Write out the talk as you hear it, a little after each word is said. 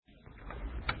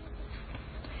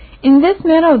In this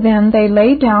meadow then they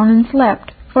lay down and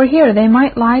slept, for here they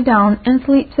might lie down and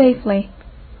sleep safely.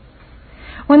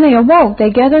 When they awoke,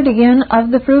 they gathered again of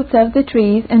the fruits of the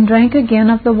trees, and drank again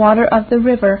of the water of the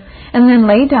river, and then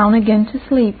lay down again to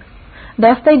sleep.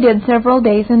 Thus they did several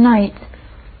days and nights.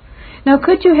 Now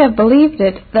could you have believed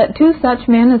it, that two such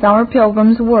men as our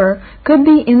pilgrims were, could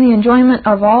be in the enjoyment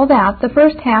of all that the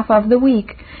first half of the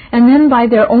week, and then by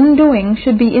their own doing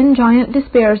should be in Giant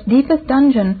Despair's deepest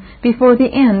dungeon before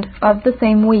the end of the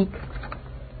same week?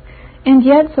 And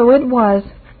yet so it was,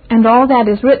 and all that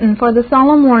is written for the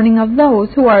solemn warning of those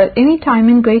who are at any time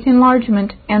in great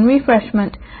enlargement and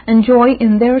refreshment and joy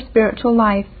in their spiritual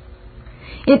life.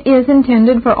 It is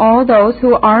intended for all those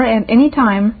who are at any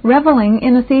time reveling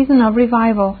in a season of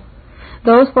revival.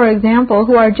 Those, for example,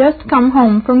 who are just come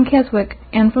home from Keswick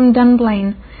and from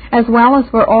Dunblane, as well as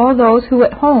for all those who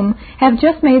at home have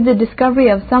just made the discovery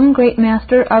of some great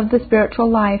master of the spiritual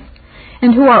life,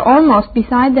 and who are almost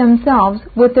beside themselves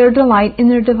with their delight in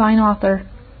their divine author.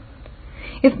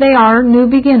 If they are new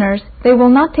beginners, they will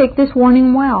not take this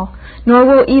warning well, nor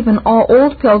will even all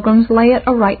old pilgrims lay it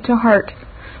aright to heart.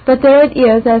 But there it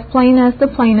is, as plain as the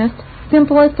plainest,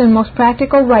 simplest, and most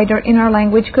practical writer in our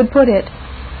language could put it.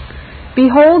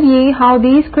 Behold ye how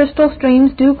these crystal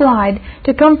streams do glide,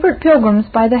 to comfort pilgrims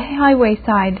by the highway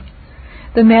side.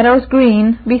 The meadows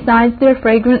green, besides their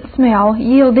fragrant smell,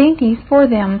 yield dainties for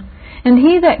them, and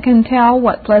he that can tell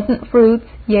what pleasant fruits,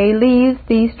 yea, leaves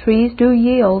these trees do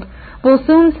yield, will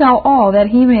soon sell all that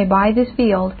he may buy this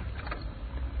field.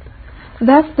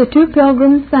 Thus the two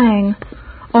pilgrims sang,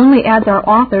 only adds our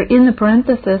author in the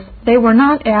parenthesis, they were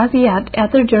not as yet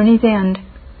at their journey's end.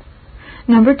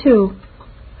 Number 2.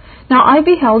 Now I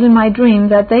beheld in my dream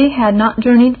that they had not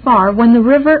journeyed far when the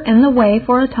river and the way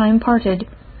for a time parted,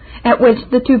 at which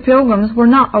the two pilgrims were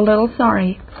not a little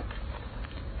sorry.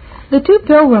 The two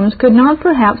pilgrims could not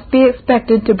perhaps be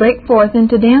expected to break forth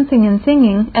into dancing and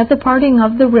singing at the parting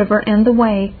of the river and the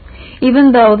way,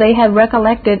 even though they had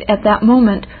recollected at that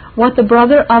moment what the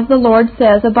brother of the Lord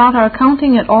says about our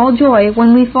counting it all joy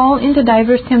when we fall into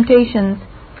divers temptations.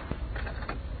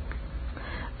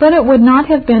 But it would not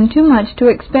have been too much to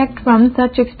expect from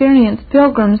such experienced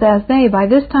pilgrims as they by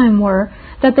this time were,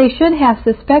 that they should have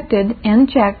suspected and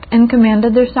checked and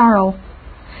commanded their sorrow.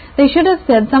 They should have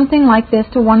said something like this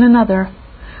to one another: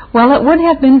 well, it would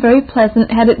have been very pleasant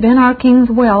had it been our King's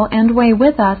will and way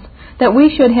with us, that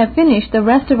we should have finished the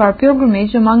rest of our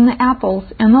pilgrimage among the apples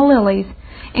and the lilies,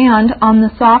 and on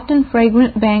the soft and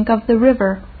fragrant bank of the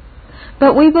river.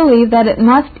 But we believe that it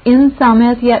must in some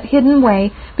as yet hidden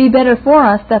way be better for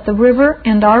us that the river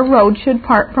and our road should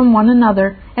part from one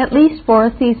another, at least for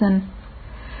a season.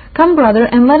 Come, brother,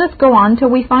 and let us go on till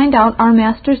we find out our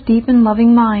Master's deep and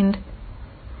loving mind.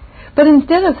 But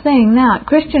instead of saying that,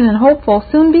 Christian and Hopeful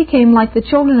soon became like the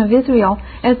children of Israel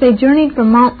as they journeyed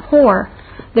from Mount Hor.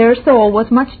 Their soul was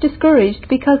much discouraged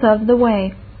because of the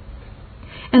way.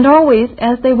 And always,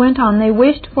 as they went on, they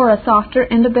wished for a softer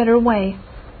and a better way.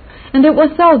 And it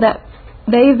was so that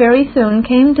they very soon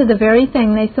came to the very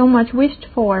thing they so much wished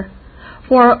for.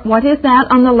 For what is that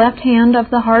on the left hand of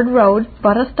the hard road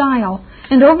but a stile,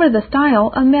 and over the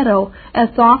stile a meadow, as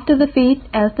soft to the feet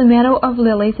as the meadow of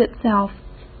lilies itself?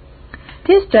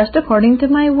 "'Tis just according to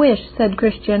my wish," said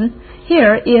Christian.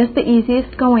 "Here is the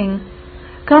easiest going.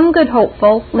 Come, good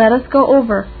Hopeful, let us go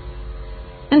over."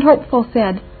 And Hopeful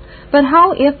said, "But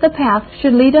how if the path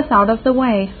should lead us out of the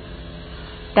way?"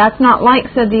 "That's not like,"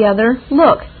 said the other.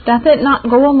 "Look, doth it not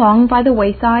go along by the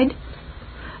wayside?"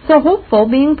 So Hopeful,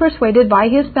 being persuaded by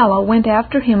his fellow, went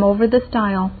after him over the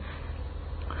stile.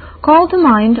 Call to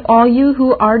mind, all you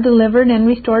who are delivered and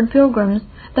restored pilgrims,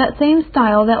 that same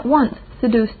stile that once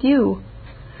seduced you.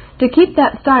 To keep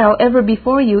that stile ever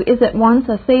before you is at once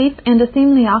a safe and a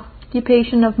seemly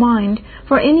occupation of mind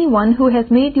for anyone who has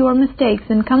made your mistakes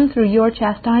and come through your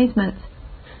chastisements.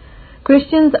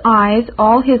 Christian's eyes,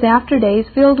 all his after days,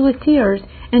 filled with tears,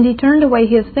 and he turned away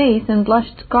his face and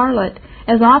blushed scarlet,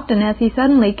 as often as he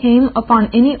suddenly came upon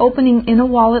any opening in a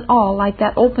wall at all like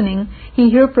that opening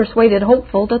he here persuaded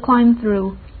Hopeful to climb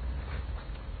through.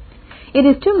 It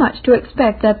is too much to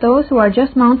expect that those who are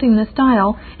just mounting the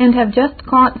stile and have just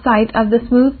caught sight of the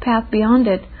smooth path beyond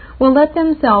it will let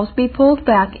themselves be pulled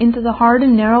back into the hard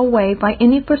and narrow way by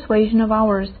any persuasion of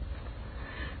ours.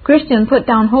 Christian put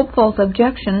down Hopeful's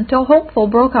objection till Hopeful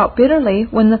broke out bitterly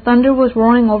when the thunder was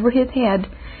roaring over his head,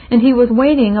 and he was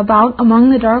wading about among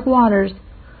the dark waters.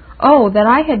 "Oh, that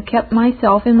I had kept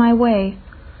myself in my way!"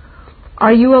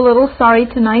 Are you a little sorry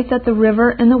tonight that the river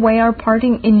and the way are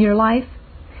parting in your life?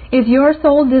 Is your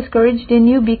soul discouraged in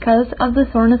you because of the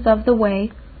soreness of the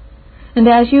way? And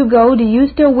as you go, do you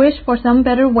still wish for some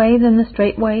better way than the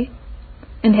straight way?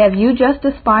 And have you just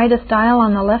espied a stile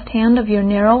on the left hand of your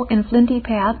narrow and flinty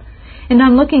path, and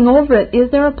on looking over it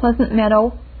is there a pleasant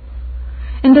meadow?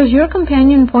 And does your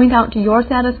companion point out to your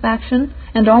satisfaction,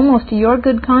 and almost to your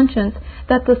good conscience,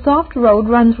 that the soft road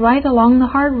runs right along the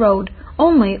hard road,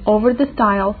 only over the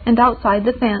stile and outside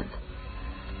the fence?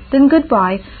 Then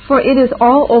goodbye, for it is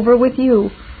all over with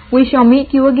you. We shall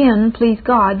meet you again, please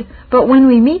God, but when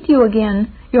we meet you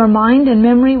again, your mind and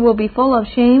memory will be full of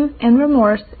shame and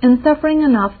remorse and suffering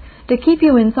enough to keep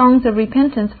you in songs of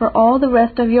repentance for all the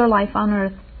rest of your life on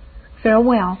earth.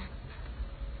 Farewell.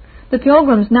 The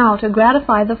pilgrims now, to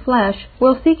gratify the flesh,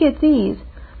 will seek its ease,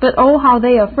 but oh, how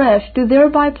they afresh do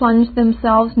thereby plunge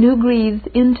themselves new grieves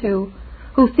into,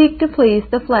 who seek to please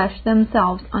the flesh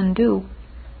themselves undo.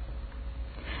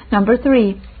 Number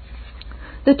 3.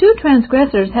 The two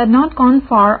transgressors had not gone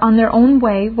far on their own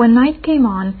way when night came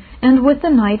on, and with the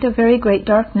night a very great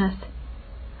darkness.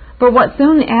 But what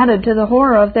soon added to the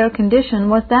horror of their condition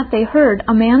was that they heard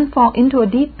a man fall into a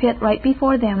deep pit right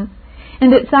before them,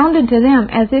 and it sounded to them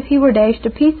as if he were dashed to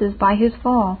pieces by his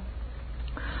fall.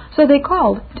 So they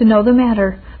called to know the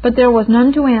matter, but there was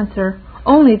none to answer,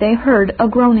 only they heard a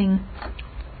groaning.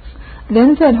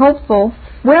 Then said Hopeful,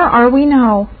 Where are we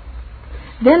now?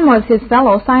 Then was his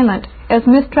fellow silent, as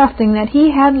mistrusting that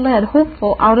he had led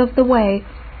Hopeful out of the way.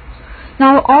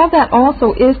 Now all that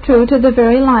also is true to the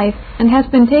very life, and has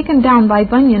been taken down by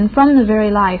Bunyan from the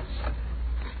very life.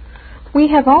 We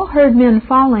have all heard men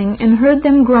falling, and heard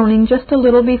them groaning just a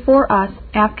little before us,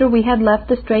 after we had left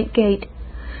the straight gate.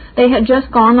 They had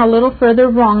just gone a little further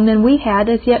wrong than we had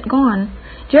as yet gone,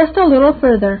 just a little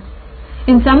further.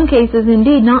 In some cases,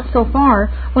 indeed, not so far,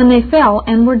 when they fell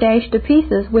and were dashed to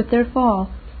pieces with their fall.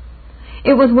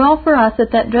 It was well for us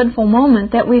at that dreadful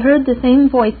moment that we heard the same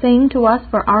voice saying to us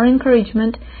for our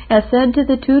encouragement, as said to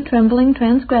the two trembling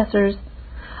transgressors,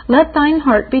 Let thine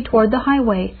heart be toward the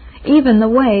highway, even the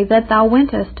way that thou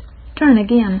wentest. Turn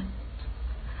again.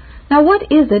 Now what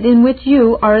is it in which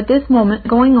you are at this moment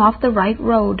going off the right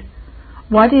road?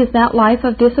 What is that life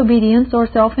of disobedience or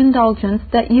self-indulgence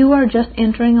that you are just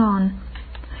entering on?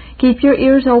 Keep your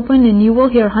ears open, and you will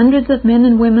hear hundreds of men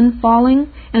and women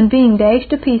falling and being dashed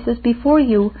to pieces before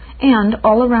you and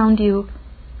all around you.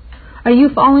 Are you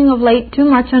falling of late too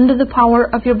much under the power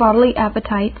of your bodily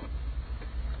appetites?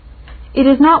 It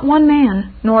is not one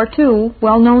man, nor two,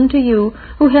 well known to you,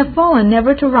 who have fallen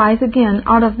never to rise again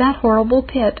out of that horrible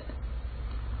pit.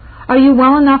 Are you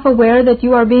well enough aware that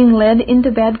you are being led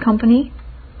into bad company?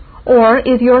 Or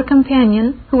is your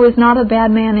companion, who is not a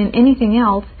bad man in anything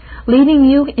else, leading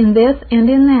you in this and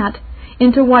in that,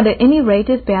 into what at any rate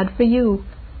is bad for you?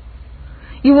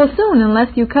 You will soon,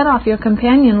 unless you cut off your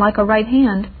companion like a right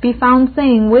hand, be found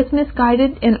saying with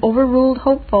misguided and overruled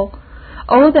Hopeful,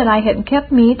 Oh, that I had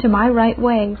kept me to my right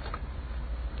way.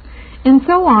 And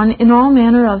so on in all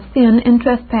manner of sin and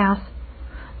trespass.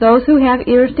 Those who have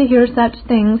ears to hear such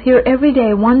things hear every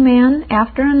day one man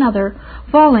after another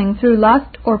falling through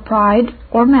lust or pride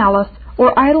or malice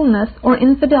or idleness or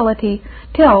infidelity,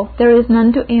 till there is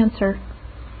none to answer.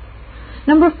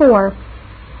 Number 4.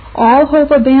 All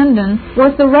hope abandoned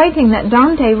was the writing that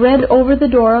Dante read over the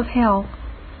door of hell.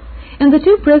 And the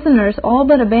two prisoners all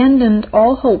but abandoned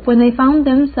all hope when they found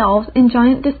themselves in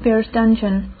Giant Despair's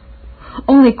dungeon.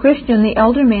 Only Christian, the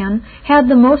elder man, had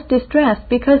the most distress,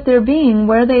 because their being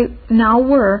where they now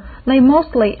were lay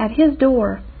mostly at his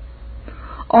door.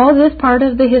 All this part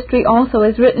of the history also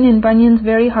is written in Bunyan's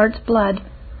very heart's blood.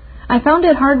 I found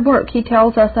it hard work, he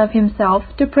tells us of himself,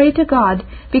 to pray to God,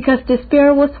 because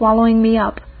despair was swallowing me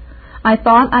up. I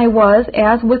thought I was,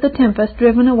 as with a tempest,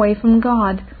 driven away from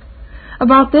God.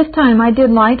 About this time I did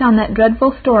light on that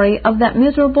dreadful story of that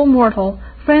miserable mortal,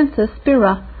 Francis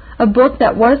Spira, a book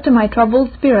that was to my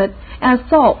troubled spirit as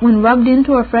salt when rubbed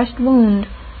into a fresh wound.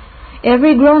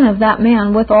 Every groan of that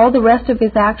man, with all the rest of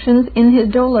his actions in his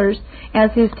dolours,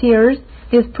 as his tears,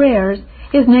 his prayers,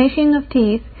 his gnashing of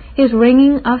teeth, his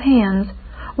wringing of hands,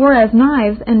 were as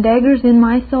knives and daggers in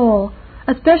my soul.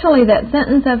 Especially that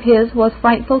sentence of his was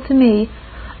frightful to me,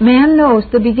 Man knows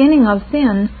the beginning of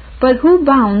sin, but who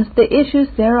bounds the issues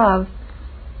thereof?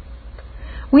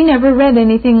 We never read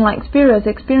anything like Spira's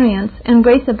experience, and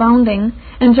Grace Abounding,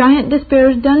 and Giant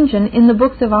Despair's dungeon in the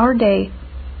books of our day.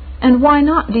 And why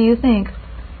not, do you think?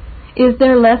 Is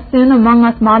there less sin among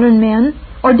us modern men,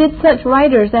 or did such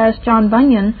writers as John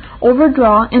Bunyan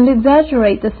overdraw and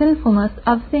exaggerate the sinfulness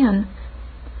of sin?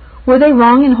 Were they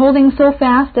wrong in holding so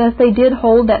fast as they did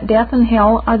hold that death and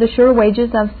hell are the sure wages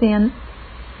of sin?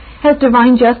 Has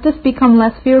divine justice become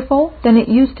less fearful than it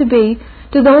used to be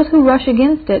to those who rush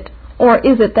against it, Or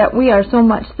is it that we are so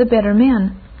much the better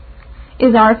men?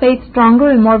 Is our faith stronger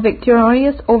and more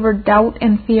victorious over doubt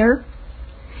and fear?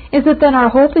 Is it that our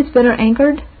hope is better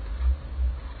anchored?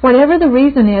 Whatever the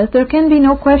reason is, there can be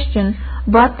no question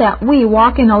but that we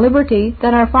walk in a liberty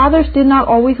that our fathers did not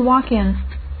always walk in.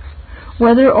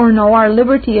 Whether or no our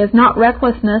liberty is not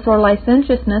recklessness or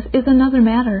licentiousness is another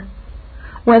matter.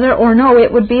 Whether or no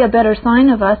it would be a better sign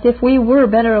of us if we were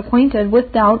better acquainted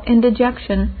with doubt and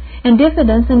dejection, and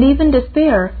diffidence and even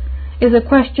despair, is a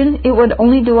question it would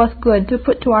only do us good to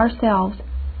put to ourselves.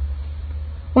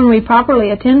 When we properly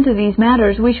attend to these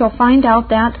matters, we shall find out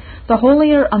that the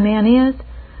holier a man is,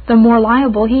 the more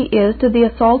liable he is to the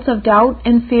assaults of doubt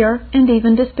and fear and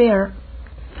even despair.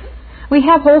 We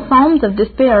have whole psalms of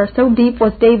despair, so deep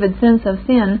was David's sense of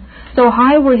sin, so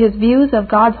high were his views of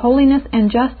God's holiness and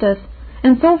justice,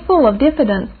 and so full of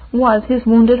diffidence was his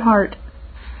wounded heart.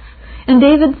 And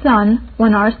David's son,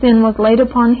 when our sin was laid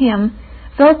upon him,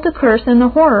 felt the curse and the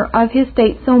horror of his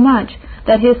state so much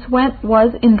that his sweat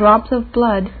was in drops of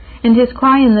blood, and his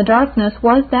cry in the darkness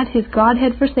was that his God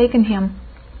had forsaken him.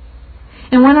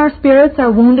 And when our spirits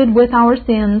are wounded with our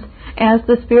sins, as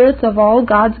the spirits of all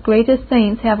God's greatest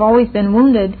saints have always been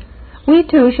wounded, we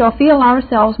too shall feel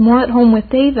ourselves more at home with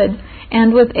David,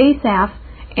 and with Asaph,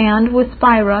 and with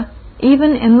Spira,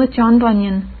 even and with John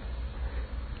Bunyan.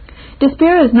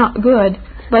 Despair is not good,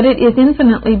 but it is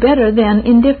infinitely better than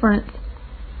indifference.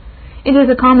 It is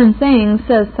a common saying,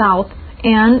 says South,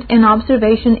 and an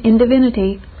observation in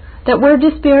divinity, that where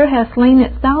despair has slain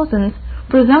its thousands,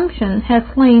 presumption has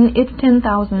slain its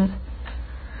 10,000s.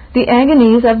 The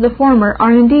agonies of the former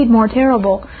are indeed more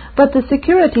terrible, but the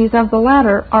securities of the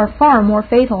latter are far more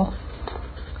fatal.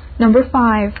 Number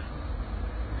 5.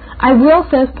 I will,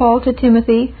 says Paul to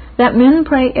Timothy, that men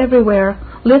pray everywhere,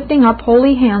 lifting up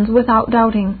holy hands without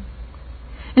doubting.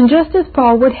 And just as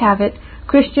Paul would have it,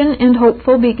 Christian and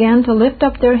hopeful began to lift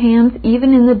up their hands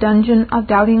even in the dungeon of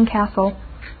Doubting Castle.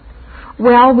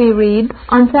 Well, we read,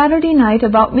 on Saturday night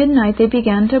about midnight they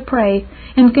began to pray,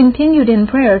 and continued in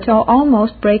prayer till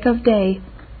almost break of day.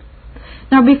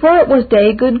 Now before it was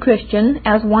day, good Christian,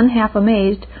 as one half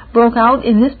amazed, broke out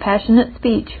in this passionate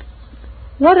speech.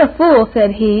 What a fool,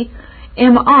 said he,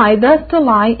 am I thus to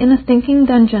lie in a stinking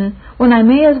dungeon, when I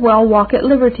may as well walk at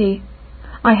liberty?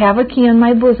 I have a key in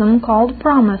my bosom called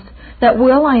Promise, that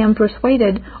will, I am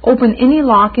persuaded, open any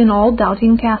lock in all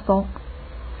Doubting Castle.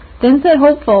 Then said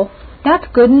Hopeful, that's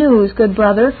good news, good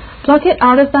brother, pluck it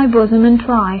out of thy bosom and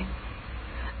try.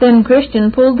 Then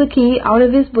Christian pulled the key out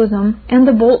of his bosom, and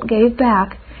the bolt gave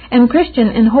back, and Christian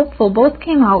and Hopeful both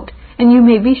came out, and you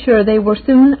may be sure they were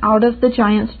soon out of the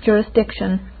giant's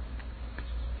jurisdiction.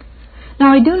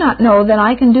 Now I do not know that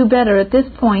I can do better at this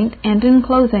point, and in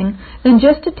closing, than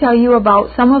just to tell you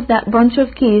about some of that bunch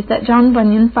of keys that John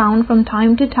Bunyan found from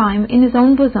time to time in his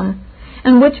own bosom,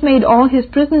 and which made all his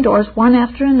prison doors one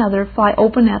after another fly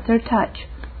open at their touch.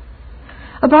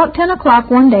 About 10 o'clock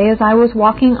one day, as I was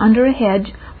walking under a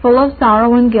hedge, full of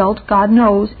sorrow and guilt, God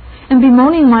knows, and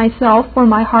bemoaning myself for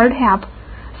my hard hap,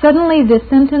 suddenly this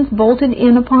sentence bolted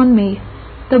in upon me,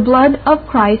 the blood of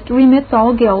Christ remits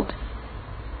all guilt.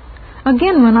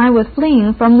 Again, when I was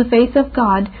fleeing from the face of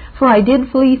God, for I did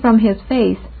flee from his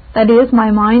face, that is,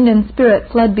 my mind and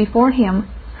spirit fled before him,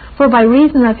 for by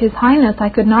reason of his highness I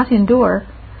could not endure,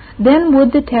 then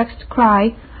would the text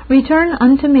cry, Return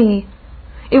unto me.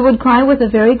 It would cry with a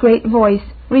very great voice,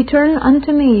 Return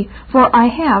unto me, for I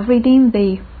have redeemed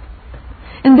thee.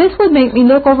 And this would make me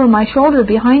look over my shoulder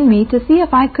behind me to see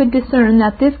if I could discern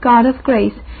that this God of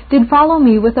grace did follow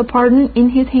me with a pardon in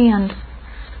his hand.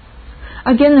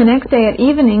 Again the next day at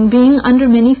evening, being under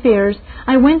many fears,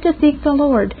 I went to seek the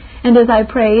Lord, and as I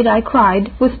prayed, I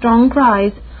cried with strong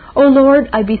cries, O Lord,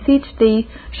 I beseech thee,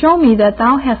 show me that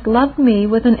thou hast loved me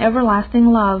with an everlasting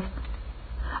love.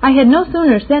 I had no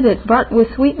sooner said it, but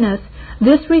with sweetness,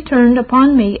 this returned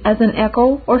upon me as an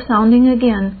echo or sounding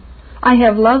again, I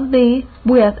have loved thee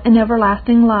with an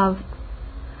everlasting love.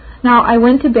 Now I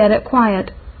went to bed at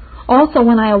quiet. Also,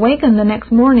 when I awakened the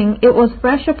next morning, it was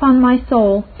fresh upon my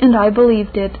soul, and I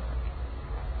believed it.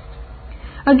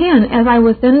 Again, as I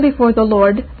was then before the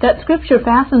Lord, that scripture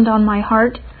fastened on my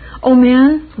heart, O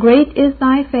man, great is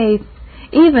thy faith,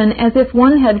 even as if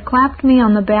one had clapped me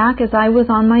on the back as I was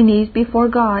on my knees before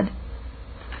God.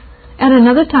 At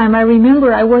another time I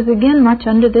remember I was again much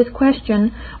under this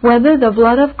question, whether the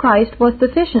blood of Christ was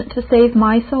sufficient to save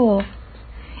my soul.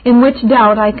 In which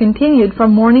doubt I continued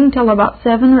from morning till about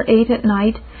 7 or 8 at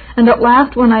night, and at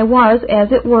last, when I was,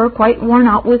 as it were, quite worn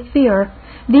out with fear,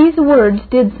 these words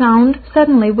did sound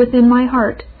suddenly within my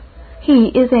heart, He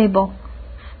is able.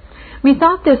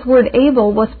 Methought this word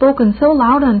able was spoken so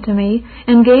loud unto me,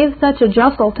 and gave such a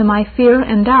justle to my fear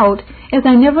and doubt, as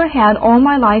I never had all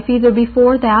my life either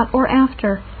before that or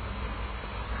after.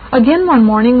 Again one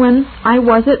morning when I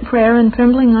was at prayer and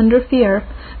trembling under fear,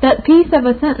 that piece of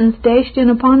a sentence dashed in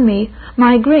upon me,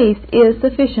 my grace is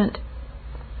sufficient.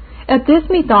 At this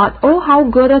methought, oh, how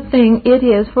good a thing it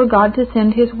is for God to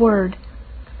send His word.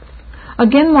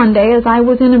 Again one day, as I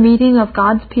was in a meeting of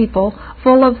God's people,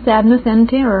 full of sadness and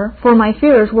terror, for my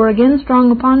fears were again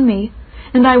strong upon me,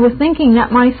 and I was thinking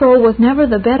that my soul was never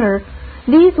the better,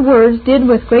 these words did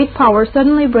with great power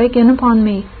suddenly break in upon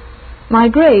me. My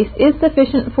grace is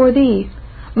sufficient for thee.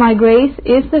 My grace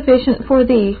is sufficient for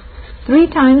thee. 3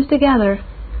 times together.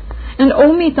 And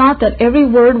oh, methought that every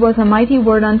word was a mighty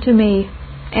word unto me,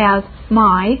 as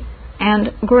my,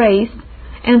 and grace,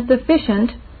 and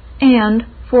sufficient, and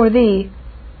for thee.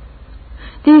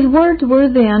 These words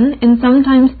were then, and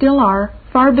sometimes still are,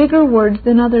 far bigger words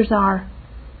than others are.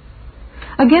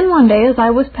 Again one day, as I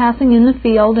was passing in the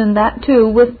field, and that too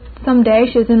with some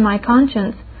dashes in my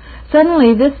conscience,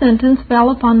 suddenly this sentence fell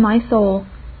upon my soul: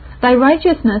 Thy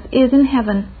righteousness is in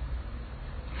heaven.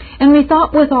 And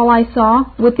methought withal I saw,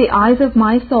 with the eyes of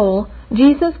my soul,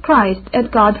 Jesus Christ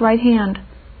at God's right hand.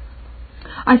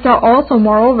 I saw also,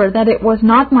 moreover, that it was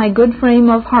not my good frame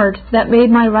of heart that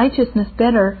made my righteousness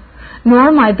better,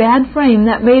 nor my bad frame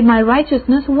that made my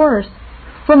righteousness worse,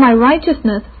 for my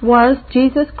righteousness was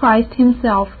Jesus Christ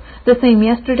Himself, the same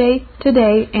yesterday,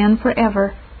 today, and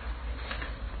forever.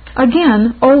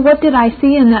 Again, oh, what did I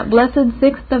see in that blessed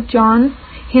 6th of John?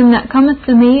 Him that cometh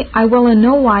to me I will in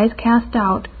no wise cast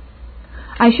out.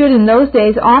 I should in those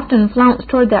days often flounce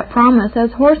toward that promise,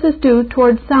 as horses do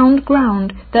toward sound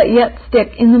ground that yet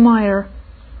stick in the mire.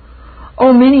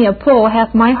 Oh, many a pull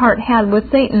hath my heart had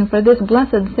with Satan for this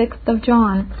blessed 6th of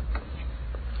John.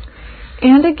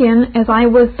 And again, as I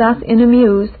was thus in a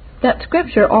muse, that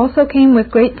Scripture also came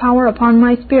with great power upon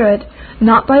my spirit,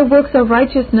 not by works of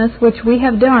righteousness which we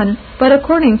have done, but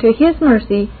according to His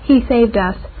mercy He saved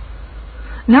us.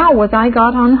 Now was I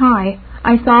got on high.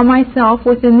 I saw myself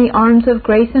within the arms of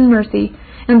grace and mercy,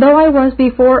 and though I was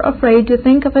before afraid to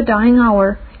think of a dying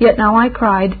hour, yet now I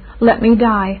cried, Let me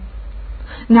die.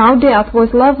 Now death was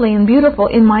lovely and beautiful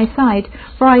in my sight,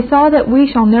 for I saw that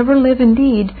we shall never live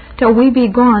indeed till we be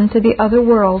gone to the other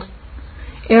world.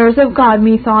 Heirs of God,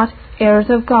 methought, heirs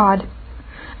of God.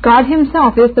 God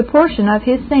Himself is the portion of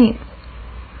His saints.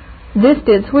 This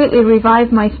did sweetly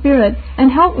revive my spirit,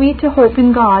 and help me to hope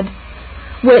in God,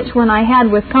 which, when I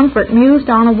had with comfort mused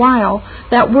on a while,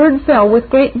 that word fell with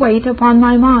great weight upon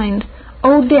my mind: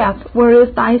 O death, where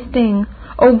is thy sting?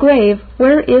 O grave,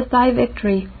 where is thy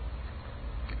victory?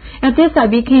 At this I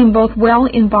became both well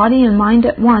in body and mind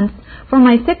at once, for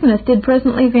my sickness did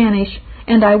presently vanish,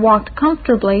 and I walked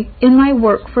comfortably in my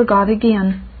work for God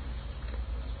again.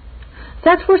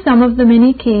 Such were some of the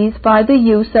many keys by the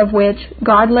use of which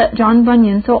God let John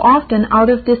Bunyan so often out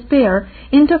of despair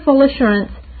into full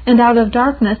assurance, and out of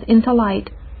darkness into light.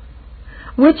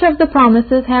 Which of the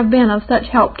promises have been of such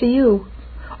help to you?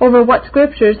 Over what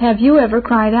Scriptures have you ever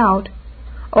cried out,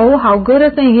 Oh, how good a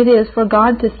thing it is for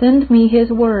God to send me His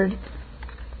word?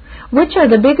 Which are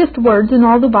the biggest words in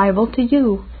all the Bible to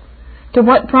you? To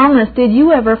what promise did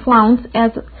you ever flounce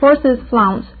as horses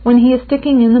flounce when he is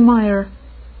sticking in the mire?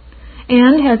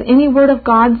 And has any word of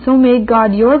God so made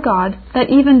God your God that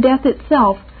even death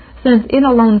itself, since it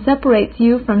alone separates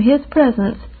you from His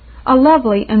presence, a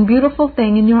lovely and beautiful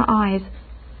thing in your eyes?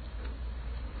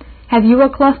 Have you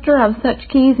a cluster of such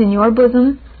keys in your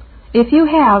bosom? If you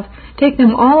have, take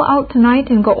them all out tonight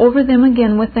and go over them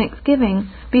again with thanksgiving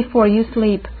before you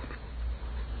sleep.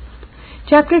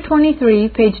 Chapter 23,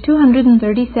 page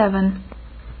 237.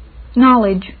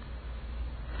 Knowledge.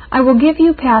 I will give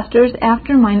you pastors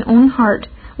after mine own heart,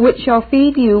 which shall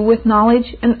feed you with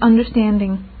knowledge and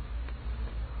understanding.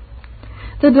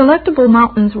 The Delectable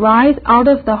Mountains rise out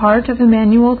of the heart of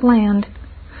Emmanuel's land.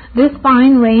 This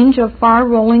fine range of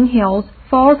far-rolling hills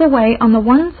falls away on the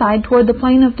one side toward the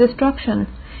plain of destruction,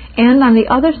 and on the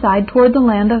other side toward the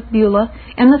land of Beulah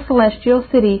and the celestial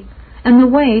city, and the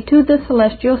way to the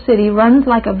celestial city runs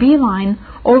like a bee-line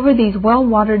over these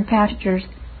well-watered pastures.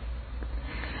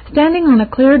 Standing on a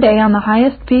clear day on the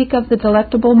highest peak of the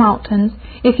Delectable Mountains,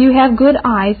 if you have good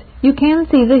eyes, you can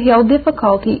see the hill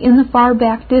Difficulty in the far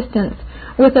back distance,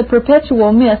 with a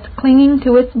perpetual mist clinging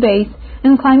to its base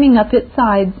and climbing up its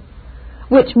sides,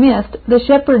 which mist, the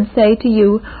shepherds say to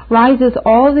you, rises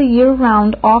all the year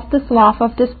round off the Slough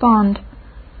of Despond,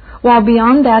 while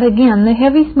beyond that again the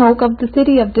heavy smoke of the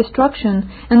city of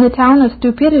destruction and the town of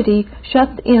stupidity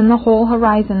shuts in the whole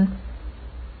horizon.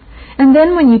 And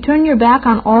then when you turn your back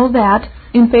on all that,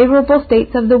 in favorable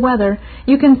states of the weather,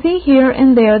 you can see here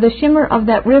and there the shimmer of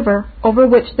that river over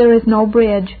which there is no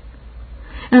bridge.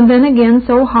 And then again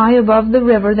so high above the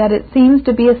river that it seems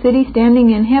to be a city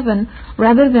standing in heaven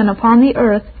rather than upon the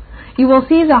earth, you will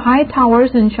see the high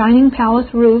towers and shining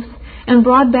palace roofs and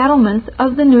broad battlements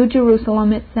of the New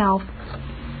Jerusalem itself.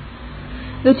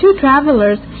 The two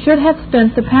travelers should have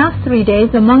spent the past 3 days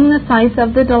among the sights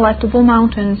of the Delectable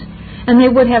Mountains, and they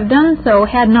would have done so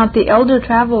had not the elder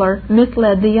traveler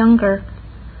misled the younger.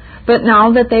 But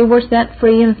now that they were set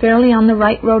free and fairly on the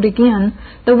right road again,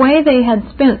 the way they had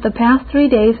spent the past 3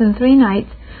 days and 3 nights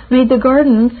made the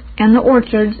gardens and the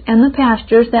orchards and the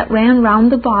pastures that ran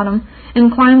round the bottom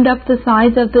and climbed up the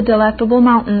sides of the Delectable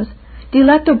Mountains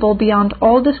delectable beyond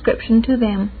all description to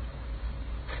them.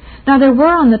 Now there were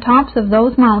on the tops of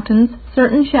those mountains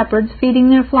certain shepherds feeding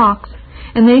their flocks,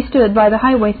 and they stood by the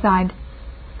highway side.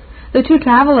 The two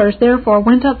travelers therefore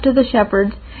went up to the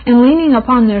shepherds, and leaning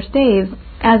upon their staves,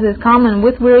 as is common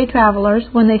with weary travelers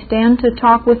when they stand to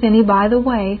talk with any by the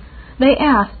way, they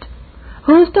asked,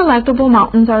 "Whose delectable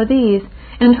mountains are these,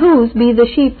 and whose be the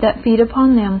sheep that feed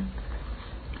upon them?"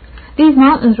 "These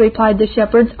mountains," replied the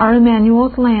shepherds, "are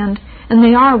Emmanuel's land, and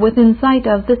they are within sight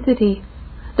of the city.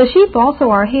 The sheep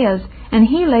also are his, and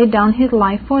he laid down his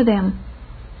life for them."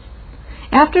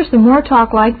 After some more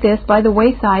talk like this by the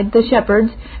wayside, the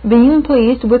shepherds, being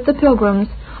pleased with the pilgrims,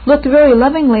 looked very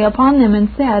lovingly upon them and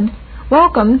said,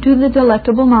 "Welcome to the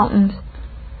Delectable Mountains."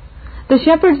 The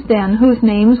shepherds then, whose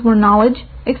names were Knowledge,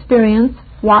 Experience,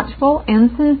 Watchful,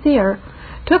 and Sincere,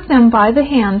 took them by the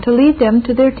hand to lead them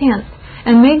to their tents,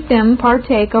 and make them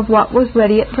partake of what was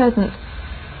ready at present.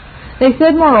 They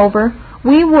said, moreover,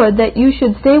 "We would that you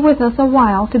should stay with us a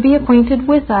while to be acquainted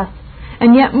with us,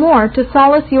 and yet more to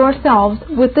solace yourselves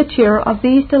with the cheer of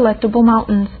these Delectable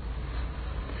Mountains."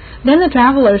 Then the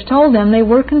travelers told them they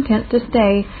were content to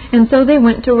stay, and so they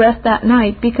went to rest that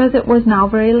night, because it was now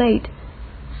very late.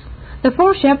 The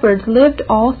 4 shepherds lived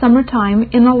all summer time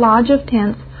in a lodge of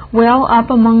tents well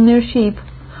up among their sheep,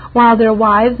 while their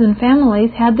wives and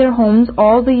families had their homes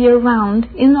all the year round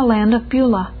in the land of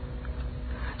Beulah.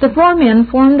 The 4 men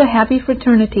formed a happy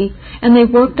fraternity, and they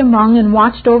worked among and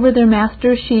watched over their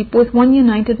master's sheep with one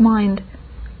united mind.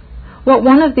 What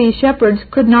one of these shepherds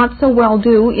could not so well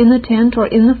do in the tent or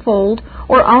in the fold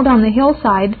or out on the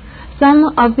hillside,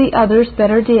 some of the others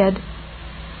better did.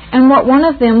 And what one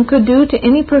of them could do to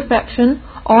any perfection,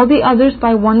 all the others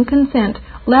by one consent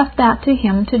left that to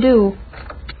him to do.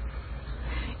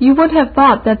 You would have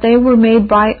thought that they were made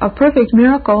by a perfect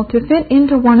miracle to fit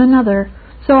into one another,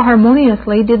 so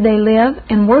harmoniously did they live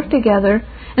and work together,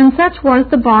 and such was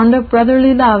the bond of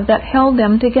brotherly love that held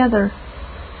them together.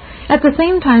 At the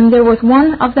same time there was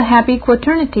one of the happy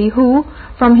quaternity who,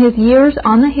 from his years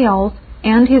on the hills,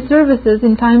 and his services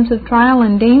in times of trial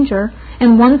and danger,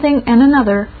 and one thing and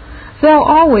another, fell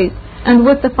always, and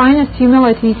with the finest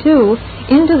humility too,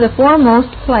 into the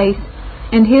foremost place,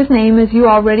 and his name, as you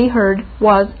already heard,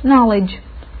 was Knowledge.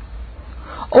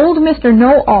 Old Mr.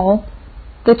 Know-all,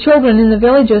 the children in the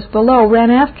villages below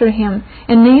ran after him,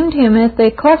 and named him as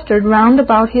they clustered round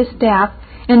about his staff,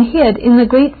 and hid in the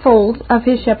great folds of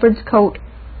his shepherd's coat.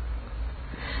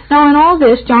 Now in all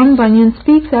this John Bunyan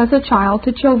speaks as a child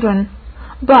to children,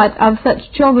 but of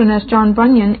such children as John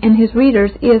Bunyan and his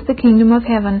readers is the kingdom of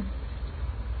heaven.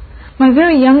 My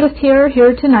very youngest hearer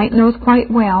here tonight knows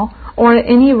quite well, or at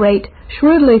any rate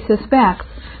shrewdly suspects,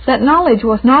 that Knowledge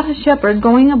was not a shepherd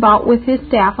going about with his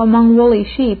staff among woolly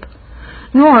sheep,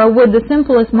 nor would the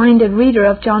simplest minded reader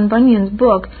of John Bunyan's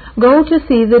book go to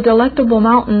see the Delectable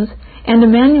Mountains and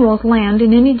Emmanuel's land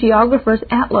in any geographer's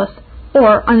atlas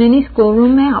or on any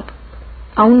schoolroom map.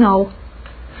 Oh no.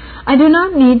 I do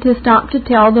not need to stop to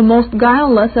tell the most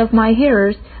guileless of my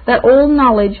hearers that old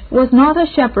Knowledge was not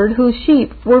a shepherd whose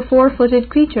sheep were 4-footed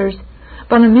creatures,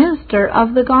 but a minister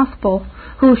of the gospel,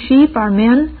 whose sheep are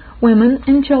men, women,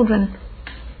 and children.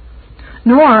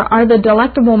 Nor are the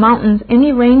Delectable Mountains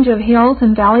any range of hills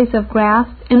and valleys of grass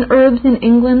and herbs in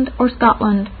England or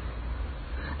Scotland.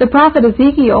 The prophet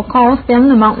Ezekiel calls them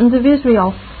the mountains of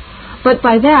Israel, but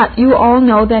by that you all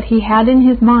know that he had in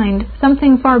his mind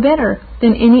something far better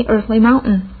than any earthly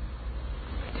mountain.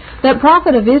 That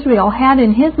prophet of Israel had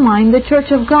in his mind the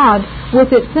church of God,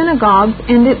 with its synagogues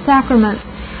and its sacraments,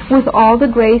 with all the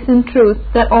grace and truth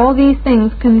that all these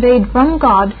things conveyed from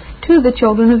God to the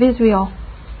children of Israel.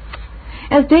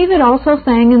 As David also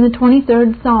sang in the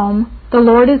 23rd Psalm, "The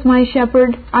Lord is my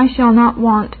shepherd, I shall not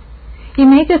want. He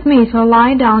maketh me to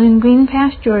lie down in green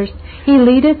pastures. He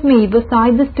leadeth me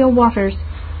beside the still waters."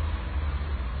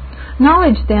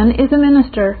 Knowledge, then, is a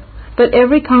minister, but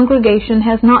every congregation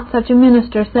has not such a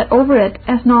minister set over it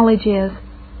as Knowledge is.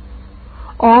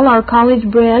 All our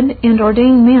college-bred and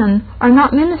ordained men are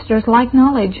not ministers like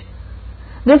knowledge.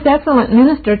 This excellent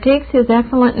minister takes his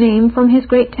excellent name from his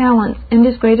great talents and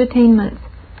his great attainments.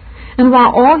 And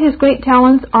while all his great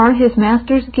talents are his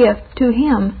master's gift to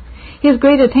him, his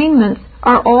great attainments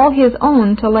are all his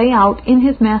own to lay out in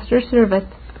his master's service.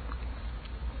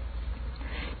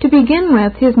 To begin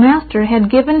with, his master had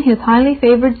given his highly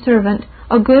favored servant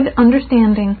a good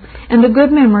understanding and a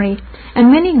good memory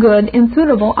and many good and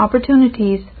suitable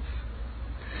opportunities.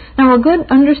 Now, a good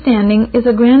understanding is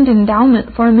a grand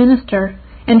endowment for a minister,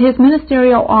 and his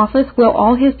ministerial office will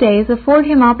all his days afford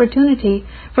him opportunity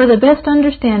for the best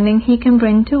understanding he can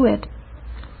bring to it.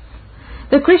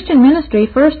 The Christian ministry,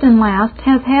 first and last,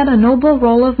 has had a noble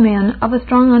roll of men of a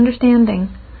strong understanding.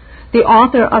 The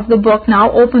author of the book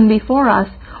now open before us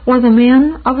was a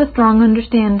man of a strong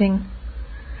understanding.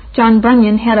 John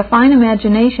Bunyan had a fine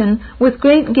imagination with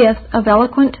great gifts of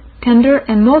eloquent, tender,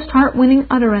 and most heart-winning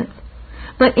utterance,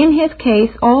 but in his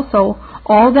case also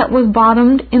all that was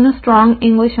bottomed in a strong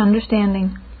English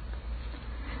understanding.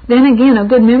 Then again, a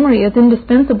good memory is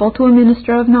indispensable to a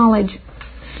minister of knowledge.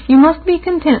 You must be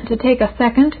content to take a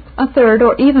second, a third,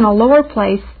 or even a lower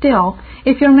place still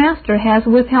if your master has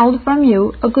withheld from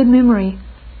you a good memory.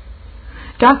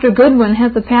 Dr. Goodwin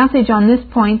has a passage on this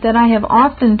point that I have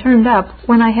often turned up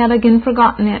when I had again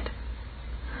forgotten it.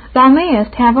 Thou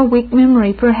mayest have a weak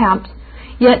memory, perhaps,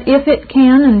 yet if it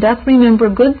can and doth remember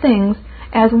good things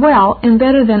as well and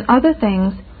better than other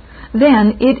things,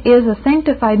 then it is a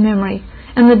sanctified memory,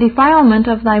 and the defilement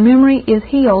of thy memory is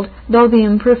healed, though the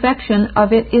imperfection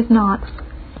of it is not.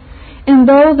 And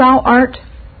though thou art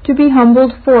to be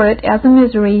humbled for it as a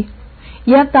misery,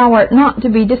 yet thou art not to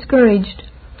be discouraged,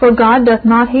 for God doth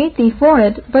not hate thee for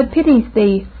it, but pities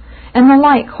thee, and the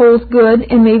like holds good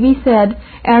and may be said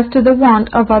as to the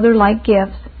want of other like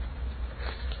gifts.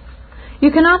 You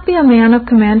cannot be a man of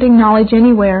commanding knowledge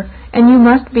anywhere, and you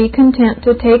must be content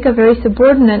to take a very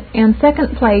subordinate and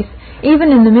second place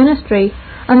even in the ministry,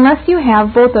 unless you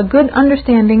have both a good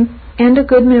understanding and a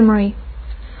good memory.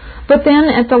 But then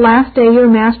at the last day your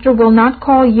master will not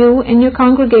call you and your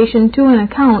congregation to an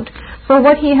account for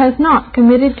what he has not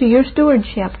committed to your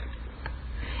stewardship.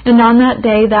 And on that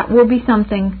day that will be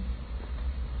something.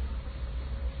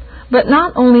 But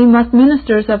not only must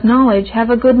ministers of knowledge have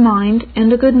a good mind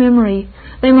and a good memory,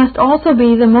 they must also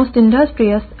be the most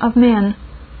industrious of men.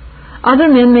 Other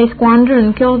men may squander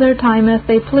and kill their time as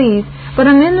they please, but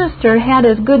a minister had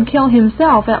as good kill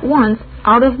himself at once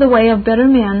out of the way of better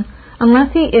men,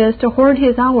 unless he is to hoard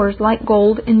his hours like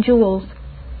gold and jewels.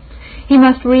 He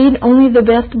must read only the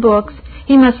best books.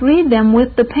 He must read them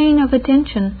with the pain of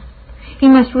attention. He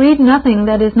must read nothing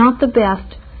that is not the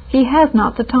best. He has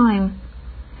not the time.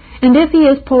 And if he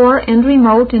is poor and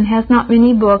remote and has not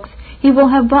many books, he will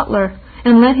have Butler,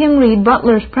 and let him read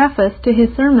Butler's preface to his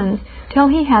sermons till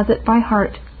he has it by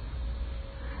heart.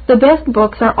 The best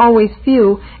books are always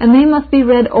few, and they must be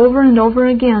read over and over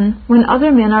again when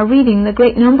other men are reading the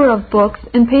great number of books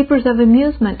and papers of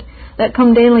amusement that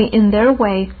come daily in their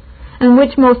way, and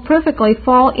which most perfectly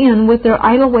fall in with their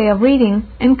idle way of reading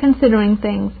and considering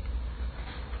things.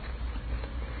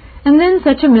 And then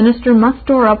such a minister must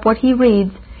store up what he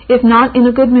reads, if not in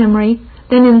a good memory,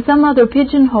 then in some other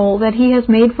pigeonhole that he has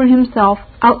made for himself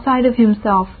outside of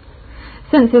himself,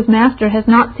 since his master has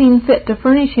not seen fit to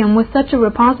furnish him with such a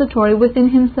repository within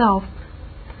himself.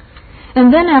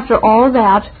 And then after all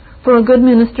that, for a good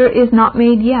minister is not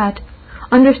made yet,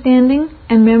 understanding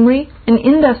and memory and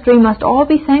industry must all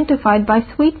be sanctified by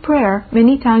sweet prayer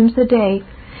many times a day,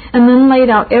 and then laid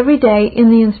out every day in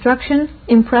the instruction,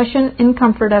 impression, and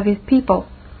comfort of his people.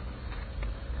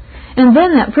 And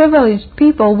then that privileged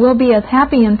people will be as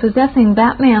happy in possessing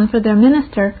that man for their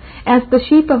minister as the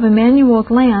sheep of Emmanuel's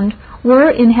land were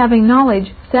in having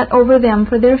knowledge set over them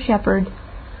for their shepherd.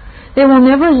 They will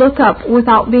never look up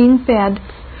without being fed.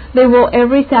 They will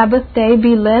every Sabbath day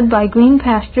be led by green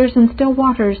pastures and still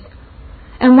waters.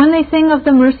 And when they sing of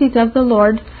the mercies of the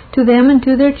Lord to them and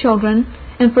to their children,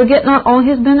 and forget not all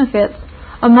his benefits,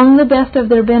 among the best of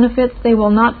their benefits they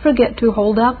will not forget to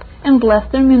hold up and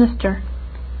bless their minister.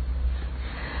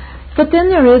 But then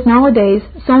there is nowadays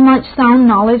so much sound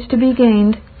knowledge to be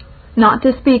gained, not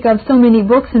to speak of so many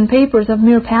books and papers of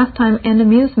mere pastime and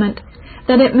amusement,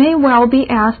 that it may well be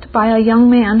asked by a young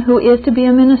man who is to be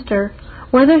a minister,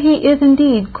 whether he is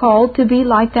indeed called to be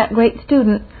like that great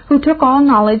student who took all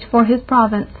knowledge for his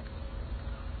province.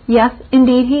 Yes,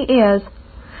 indeed he is.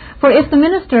 For if the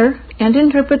minister and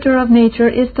interpreter of nature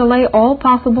is to lay all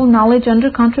possible knowledge under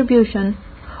contribution,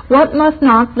 what must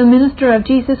not the minister of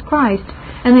Jesus Christ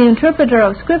and the interpreter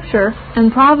of Scripture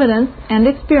and providence and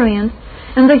experience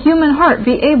and the human heart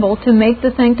be able to make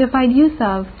the sanctified use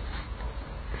of?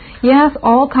 Yes,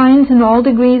 all kinds and all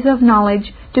degrees of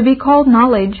knowledge, to be called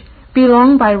knowledge,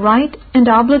 belong by right and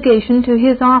obligation to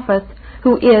his office,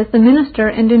 who is the minister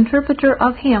and interpreter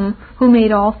of him who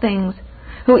made all things,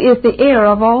 who is the heir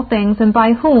of all things, and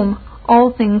by whom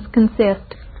all things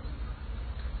consist.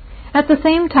 At the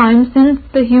same time, since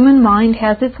the human mind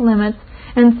has its limits,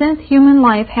 and since human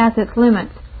life has its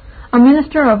limits, a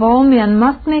minister of all men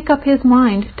must make up his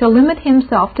mind to limit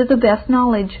himself to the best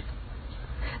knowledge.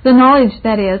 The knowledge,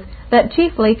 that is, that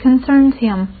chiefly concerns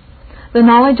him. The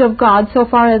knowledge of God so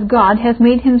far as God has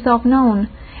made himself known,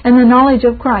 and the knowledge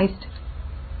of Christ.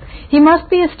 He must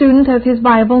be a student of his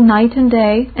Bible night and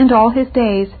day and all his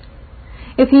days.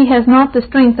 If he has not the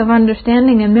strength of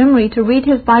understanding and memory to read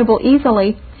his Bible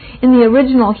easily in the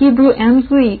original Hebrew and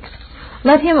Greek,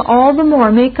 let him all the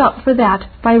more make up for that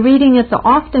by reading it the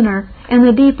oftener and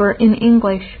the deeper in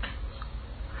English.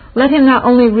 Let him not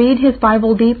only read his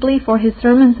Bible deeply for his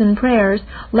sermons and prayers,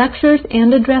 lectures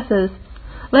and addresses.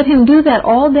 Let him do that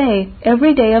all day,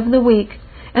 every day of the week,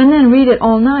 and then read it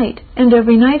all night and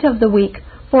every night of the week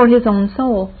for his own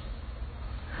soul.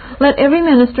 Let every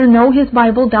minister know his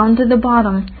Bible down to the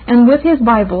bottom, and with his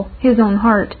Bible his own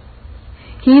heart.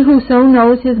 He who so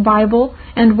knows his Bible,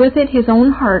 and with it his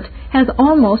own heart, has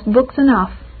almost books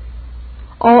enough.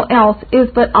 All else is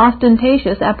but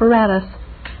ostentatious apparatus.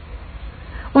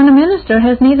 When a minister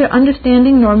has neither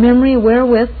understanding nor memory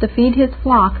wherewith to feed his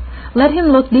flock, let him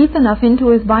look deep enough into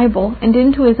his Bible and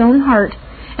into his own heart,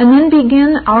 and then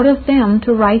begin out of them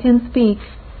to write and speak.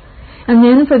 And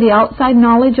then for the outside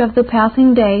knowledge of the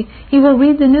passing day, he will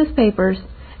read the newspapers,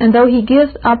 and though he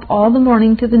gives up all the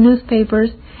morning to the newspapers,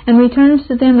 and returns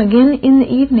to them again in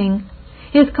the evening,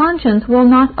 his conscience will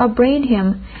not upbraid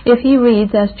him if he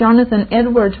reads as Jonathan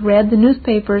Edwards read the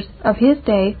newspapers of his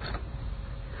day,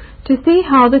 to see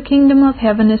how the kingdom of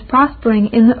heaven is prospering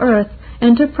in the earth,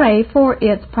 and to pray for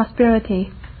its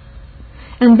prosperity.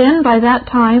 And then by that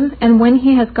time, and when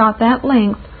he has got that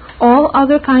length, all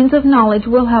other kinds of knowledge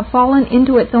will have fallen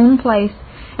into its own place,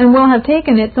 and will have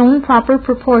taken its own proper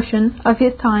proportion of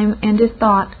his time and his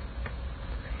thought.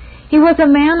 He was a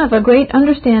man of a great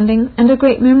understanding and a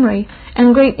great memory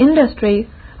and great industry,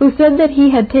 who said that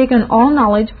he had taken all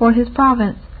knowledge for his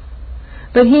province.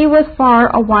 But he was far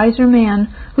a wiser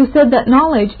man, who said that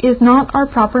knowledge is not our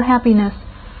proper happiness.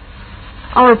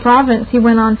 Our province, he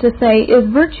went on to say,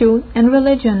 is virtue and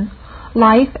religion,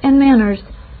 life and manners,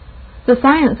 the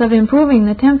science of improving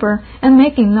the temper and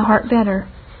making the heart better.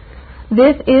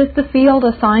 This is the field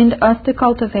assigned us to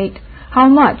cultivate. How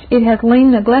much it has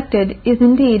lain neglected is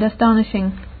indeed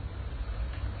astonishing.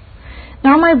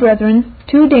 Now, my brethren,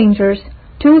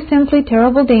 two simply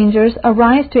terrible dangers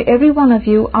arise to every one of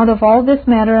you out of all this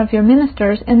matter of your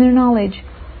ministers and their knowledge.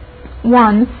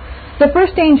 1. The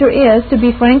first danger is, to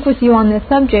be frank with you on this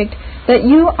subject, that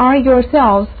you are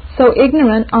yourselves so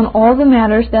ignorant on all the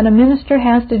matters that a minister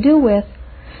has to do with,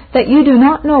 that you do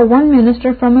not know one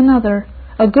minister from another,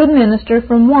 a good minister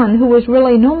from one who is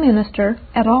really no minister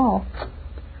at all.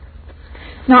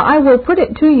 Now I will put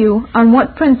it to you, on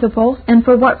what principle and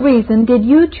for what reason did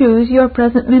you choose your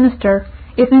present minister,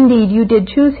 if indeed you did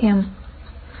choose him?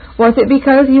 Was it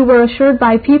because you were assured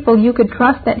by people you could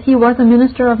trust that he was a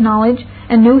minister of knowledge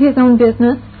and knew his own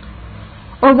business?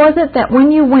 Or was it that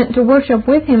when you went to worship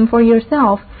with him for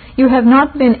yourself, you have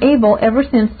not been able ever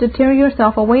since to tear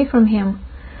yourself away from him,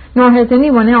 nor has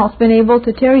anyone else been able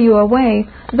to tear you away,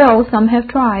 though some have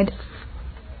tried?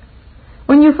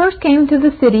 When you first came to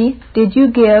the city, did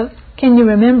you give, can you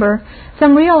remember,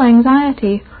 some real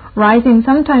anxiety, rising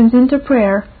sometimes into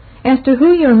prayer, as to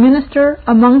who your minister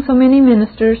among so many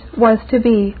ministers was to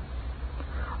be?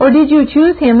 Or did you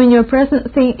choose him in your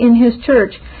present seat in his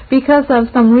church because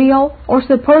of some real or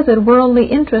supposed worldly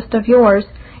interest of yours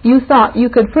you thought you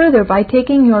could further by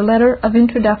taking your letter of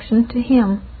introduction to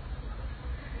him?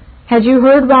 Had you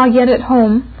heard while yet at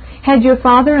home, had your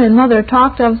father and mother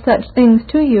talked of such things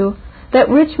to you, that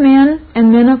rich men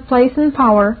and men of place and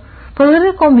power,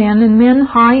 political men and men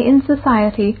high in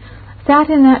society, sat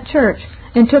in that church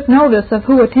and took notice of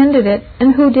who attended it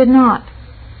and who did not?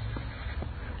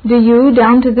 Do you,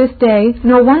 down to this day,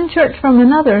 know one church from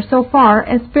another so far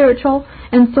as spiritual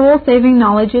and soul-saving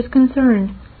knowledge is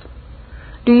concerned?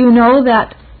 Do you know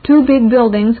that two big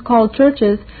buildings called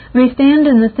churches may stand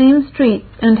in the same street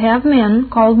and have men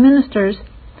called ministers,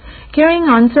 carrying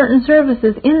on certain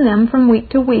services in them from week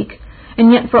to week,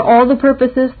 and yet for all the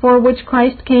purposes for which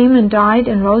Christ came and died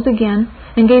and rose again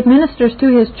and gave ministers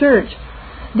to his church,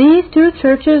 these two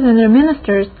churches and their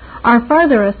ministers are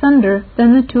farther asunder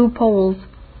than the two poles?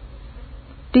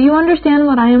 Do you understand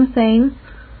what I am saying?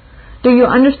 Do you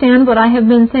understand what I have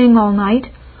been saying all night?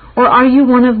 Or are you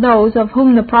one of those of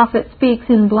whom the prophet speaks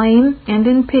in blame and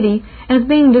in pity as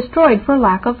being destroyed for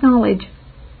lack of knowledge?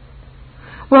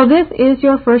 Well, this is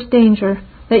your first danger,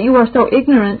 that you are so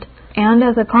ignorant, and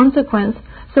as a consequence,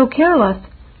 so careless,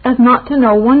 as not to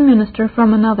know one minister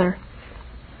from another.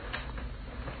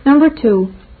 Number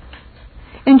 2.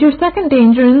 And your second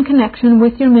danger in connection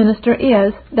with your minister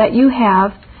is that you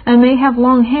have, and may have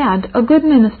long had, a good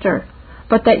minister,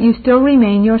 but that you still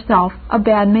remain yourself a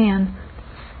bad man.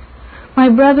 My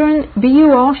brethren, be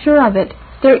you all sure of it,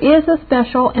 there is a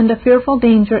special and a fearful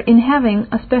danger in having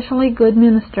a specially good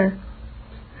minister.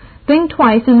 Think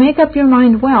twice and make up your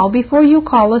mind well before you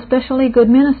call a specially good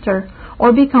minister,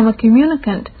 or become a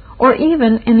communicant, or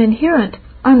even an adherent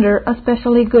under a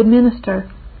specially good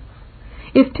minister.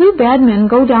 If 2 bad men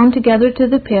go down together to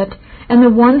the pit, and the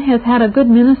one has had a good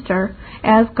minister,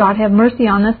 as, God have mercy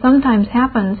on us, sometimes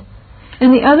happens,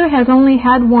 and the other has only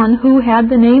had one who had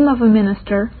the name of a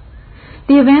minister,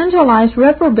 the evangelized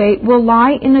reprobate will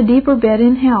lie in a deeper bed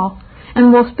in hell,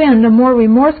 and will spend a more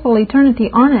remorseful eternity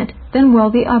on it than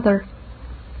will the other.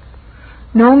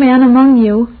 No man among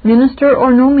you, minister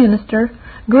or no minister,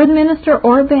 good minister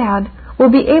or bad, will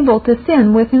be able to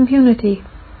sin with impunity.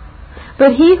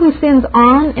 But he who sins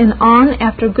on and on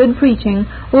after good preaching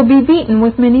will be beaten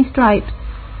with many stripes.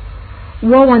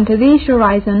 Woe unto thee,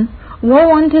 Chorazin!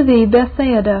 Woe unto thee,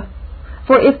 Bethsaida!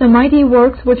 For if the mighty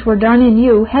works which were done in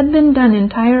you had been done in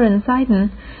Tyre and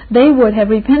Sidon, they would have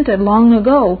repented long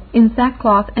ago in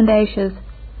sackcloth and ashes.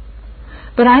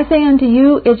 But I say unto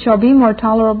you, it shall be more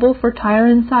tolerable for Tyre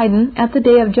and Sidon at the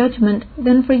day of judgment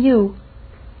than for you.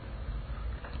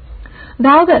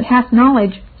 Thou that hast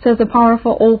knowledge, says a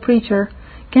powerful old preacher,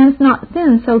 canst not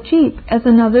sin so cheap as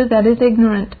another that is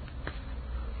ignorant.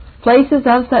 Places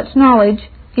of such knowledge,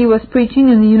 he was preaching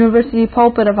in the university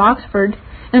pulpit of Oxford,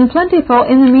 and plentiful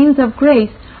in the means of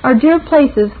grace, are dear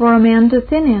places for a man to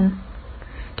sin in.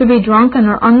 To be drunken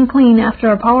or unclean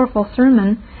after a powerful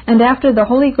sermon, and after the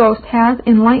Holy Ghost has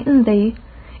enlightened thee,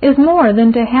 is more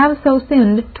than to have so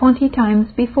sinned 20 times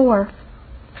before.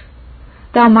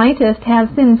 Thou mightest have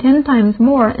sinned 10 times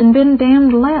more and been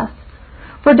damned less.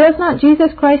 For does not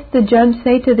Jesus Christ the Judge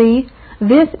say to thee,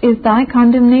 This is thy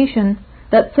condemnation,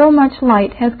 that so much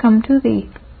light has come to thee?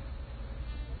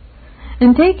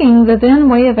 In taking the then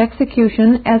way of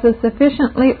execution as a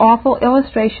sufficiently awful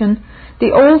illustration,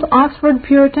 the old Oxford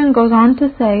Puritan goes on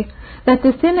to say that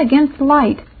to sin against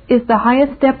light is the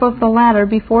highest step of the ladder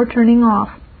before turning off.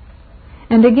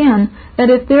 And again, that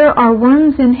if there are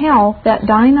worms in hell that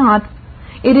die not,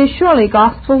 it is surely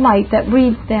gospel light that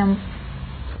breeds them.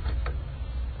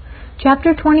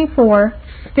 Chapter 24,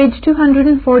 page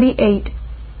 248.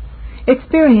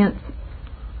 Experience.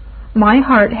 My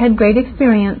heart had great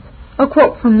experience. A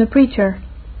quote from the preacher.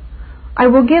 I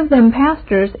will give them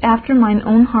pastors after mine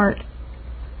own heart.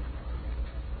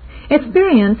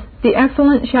 Experience, the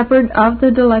excellent shepherd of the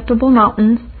Delectable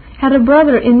Mountains, had a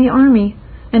brother in the army,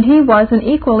 and he was an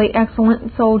equally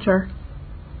excellent soldier.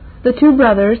 The 2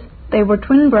 brothers, they were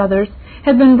twin brothers,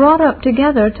 had been brought up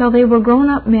together till they were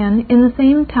grown-up men in the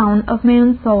same town of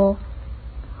Mansoul.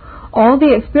 All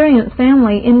the Experience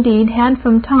family, indeed, had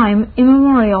from time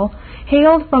immemorial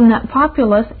hailed from that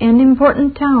populous and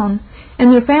important town,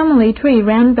 and their family tree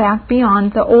ran back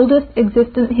beyond the oldest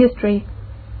existent history.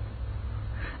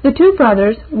 The 2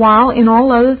 brothers, while in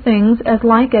all other things as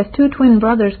like as 2 twin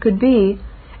brothers could be,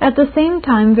 at the same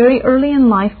time very early in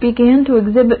life began to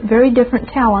exhibit very different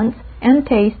talents and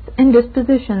tastes and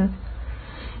dispositions,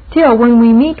 till when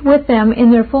we meet with them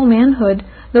in their full manhood,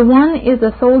 the one is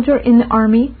a soldier in the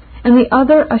army, and the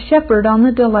other a shepherd on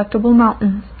the Delectable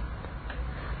Mountains.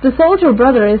 The soldier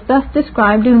brother is thus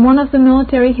described in one of the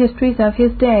military histories of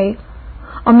his day: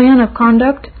 a man of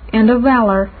conduct and of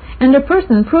valor, and a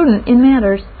person prudent in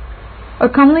matters, a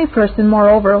comely person,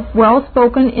 moreover, well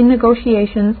spoken in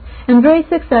negotiations, and very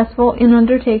successful in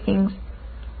undertakings.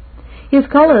 His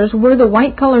colors were the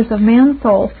white colors of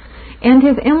Mansoul, and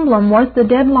his emblem was the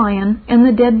dead lion and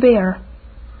the dead bear.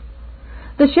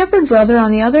 The shepherd brother,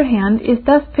 on the other hand, is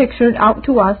thus pictured out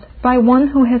to us by one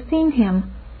who has seen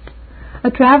him. A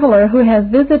traveler who has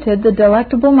visited the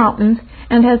Delectable Mountains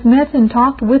and has met and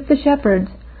talked with the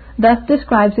shepherds, thus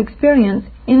describes Experience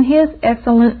in his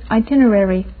excellent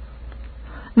itinerary.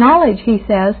 Knowledge, he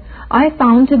says, I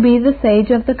found to be the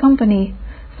sage of the company,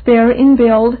 spare in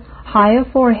build, high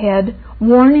of forehead,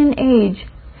 worn in age,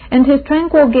 and his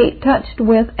tranquil gait touched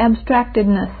with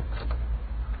abstractedness.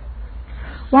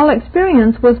 While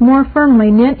Experience was more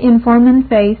firmly knit in form and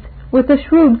face, with a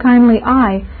shrewd kindly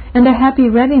eye, and a happy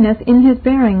readiness in his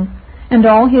bearing, and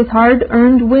all his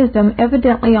hard-earned wisdom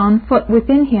evidently on foot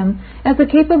within him as a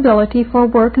capability for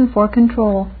work and for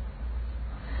control.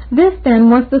 This, then,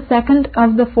 was the second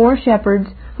of the 4 shepherds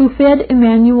who fed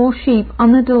Emmanuel's sheep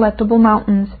on the Delectable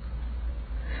Mountains.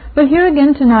 But here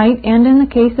again tonight, and in the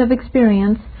case of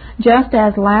experience, just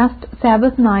as last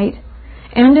Sabbath night,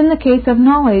 and in the case of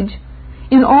knowledge,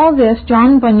 in all this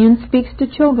John Bunyan speaks to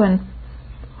children.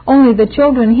 Only the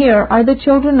children here are the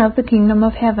children of the kingdom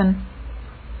of heaven.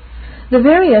 The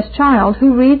veriest child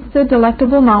who reads the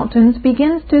Delectable Mountains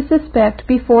begins to suspect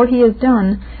before he is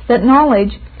done that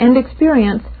knowledge and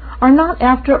experience are not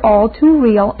after all 2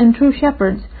 real and true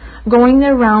shepherds, going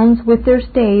their rounds with their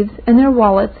staves and their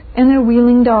wallets and their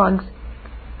wheeling dogs.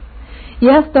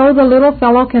 Yes, though the little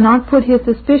fellow cannot put his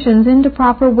suspicions into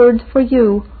proper words for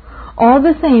you, all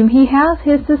the same he has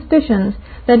his suspicions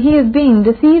that he is being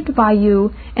deceived by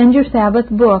you and your Sabbath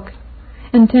book,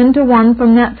 and 10 to 1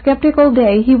 from that skeptical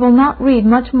day he will not read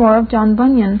much more of John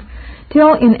Bunyan,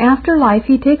 till in after life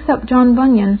he takes up John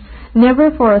Bunyan,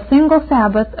 never for a single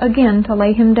Sabbath again to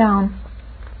lay him down.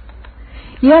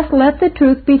 Yes, let the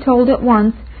truth be told at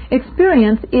once,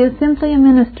 experience is simply a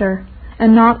minister,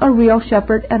 and not a real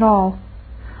shepherd at all.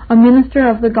 A minister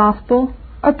of the gospel,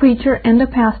 a preacher and a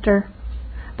pastor.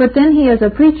 But then he is a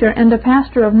preacher and a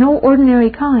pastor of no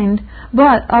ordinary kind,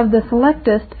 but of the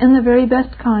selectest and the very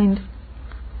best kind.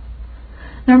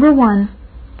 Number 1.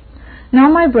 Now,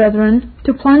 my brethren,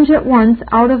 to plunge at once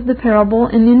out of the parable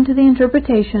and into the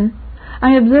interpretation,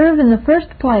 I observe in the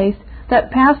first place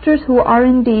that pastors who are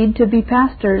indeed to be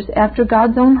pastors after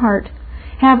God's own heart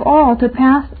have all to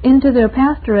pass into their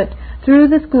pastorate through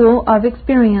the school of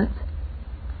experience.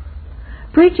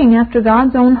 Preaching after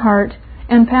God's own heart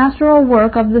and pastoral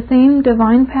work of the same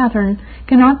divine pattern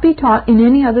cannot be taught in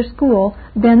any other school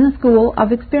than the school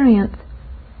of experience.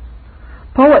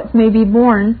 Poets may be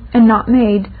born and not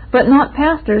made, but not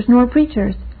pastors nor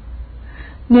preachers.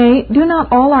 Nay, do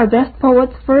not all our best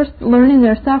poets first learn in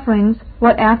their sufferings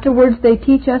what afterwards they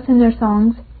teach us in their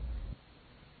songs?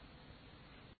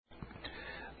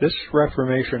 This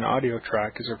Reformation audio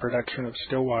track is a production of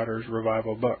Stillwater's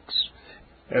Revival Books.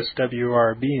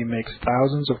 SWRB makes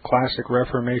thousands of classic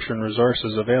Reformation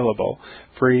resources available,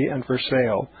 free and for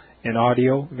sale, in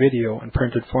audio, video, and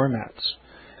printed formats.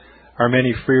 Our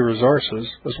many free resources,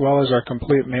 as well as our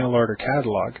complete mail-order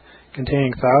catalog,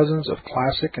 containing thousands of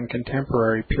classic and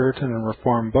contemporary Puritan and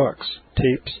Reformed books,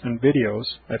 tapes, and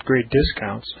videos at great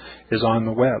discounts, is on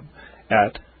the web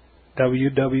at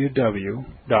www.swrb.com.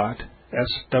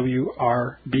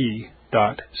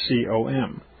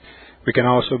 We can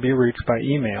also be reached by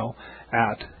email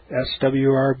at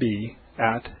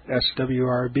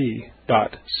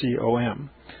swrb@swrb.com,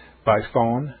 by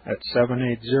phone at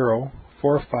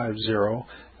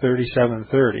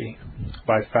 780-450-3730,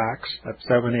 by fax at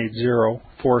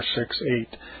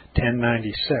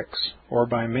 780-468-1096, or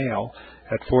by mail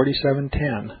at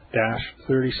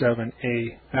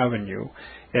 4710-37A Avenue,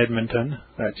 Edmonton,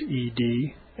 that's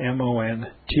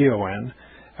Edmonton,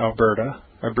 Alberta,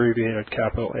 abbreviated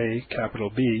capital A,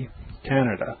 capital B,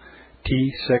 Canada,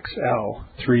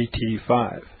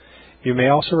 T6L3T5. You may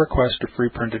also request a free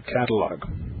printed catalog.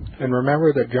 And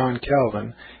remember that John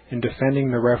Calvin, in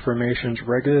defending the Reformation's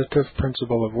regulative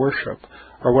principle of worship,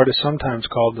 or what is sometimes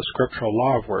called the scriptural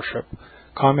law of worship,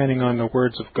 commenting on the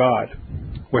words of God,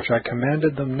 which I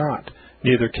commanded them not,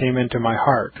 neither came into my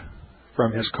heart,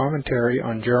 from his commentary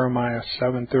on Jeremiah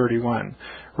 7:31,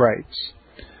 writes,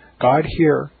 God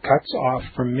here cuts off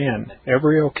from men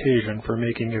every occasion for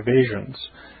making evasions,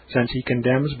 since he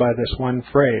condemns by this one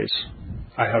phrase,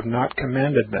 I have not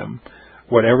commanded them,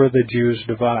 whatever the Jews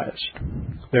devised.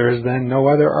 There is then no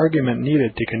other argument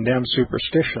needed to condemn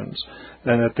superstitions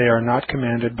than that they are not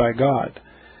commanded by God.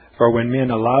 For when men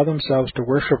allow themselves to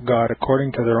worship God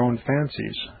according to their own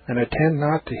fancies, and attend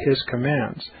not to his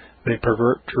commands, they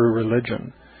pervert true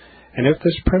religion. And if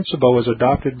this principle was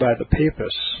adopted by the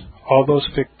papists, all those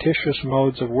fictitious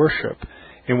modes of worship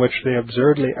in which they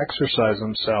absurdly exercise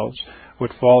themselves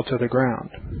would fall to the ground.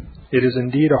 It is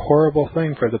indeed a horrible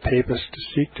thing for the papists to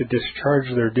seek to discharge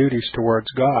their duties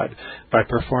towards God by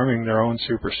performing their own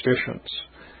superstitions.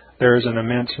 There is an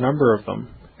immense number of them,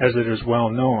 as it is well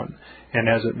known, and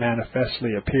as it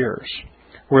manifestly appears.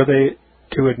 Were they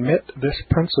to admit this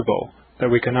principle, that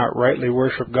we cannot rightly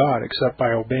worship God except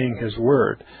by obeying his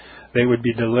word, they would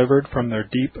be delivered from their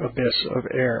deep abyss of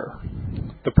error.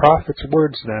 The prophet's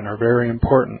words, then, are very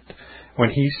important, when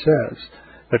he says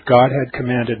that God had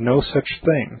commanded no such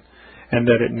thing, and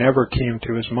that it never came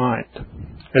to his mind,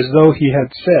 as though he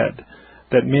had said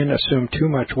that men assume too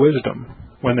much wisdom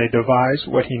when they devise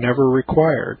what he never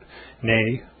required,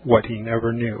 nay, what he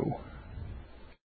never knew.